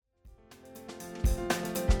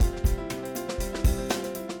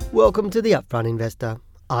Welcome to the Upfront Investor.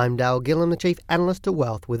 I'm Gillham, the Chief Analyst at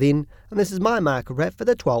Wealth Within, and this is my market wrap for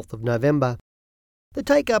the 12th of November. The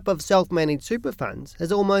take-up of self-managed super funds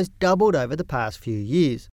has almost doubled over the past few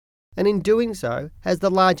years, and in doing so has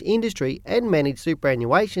the large industry and managed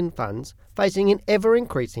superannuation funds facing an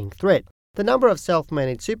ever-increasing threat. The number of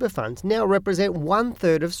self-managed super funds now represent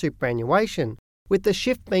 1/3 of superannuation, with the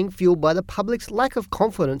shift being fueled by the public's lack of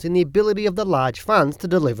confidence in the ability of the large funds to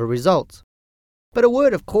deliver results. But a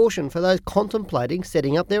word of caution for those contemplating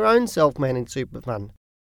setting up their own self-managed super fund.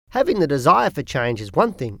 Having the desire for change is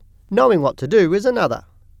one thing, knowing what to do is another.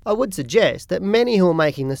 I would suggest that many who are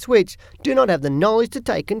making the switch do not have the knowledge to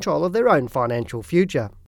take control of their own financial future.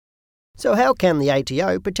 So how can the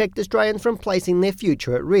ATO protect Australians from placing their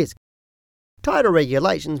future at risk? Tighter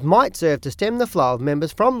regulations might serve to stem the flow of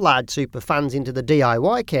members from large super funds into the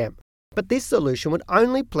DIY camp, but this solution would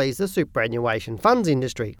only please the superannuation funds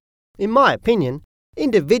industry. In my opinion,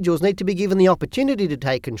 individuals need to be given the opportunity to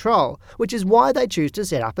take control, which is why they choose to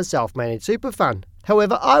set up a self-managed super fund.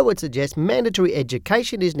 However, I would suggest mandatory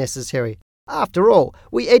education is necessary. After all,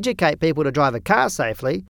 we educate people to drive a car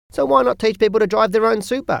safely, so why not teach people to drive their own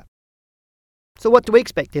super? So what do we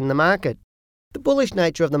expect in the market? The bullish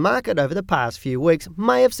nature of the market over the past few weeks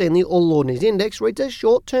may have seen the All Ordinaries Index reach a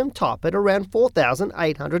short-term top at around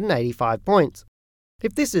 4,885 points.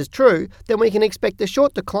 If this is true, then we can expect a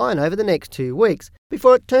short decline over the next 2 weeks,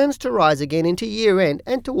 before it turns to rise again into year-end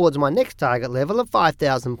and towards my next target level of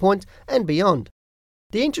 5,000 points and beyond.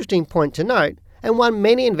 The interesting point to note, and one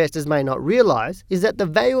many investors may not realise, is that the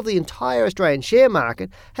value of the entire Australian share market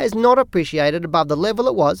has not appreciated above the level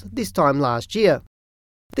it was this time last year.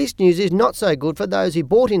 This news is not so good for those who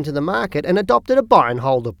bought into the market and adopted a buy and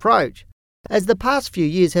hold approach, as the past few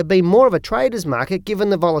years have been more of a trader's market given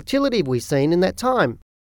the volatility we've seen in that time.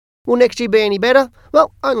 Will next year be any better?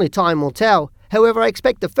 Well, only time will tell. However, I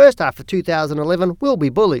expect the first half of 2011 will be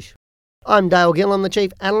bullish. I'm Gillham, the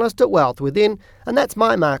Chief Analyst at Wealth Within, and that's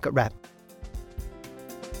my market wrap.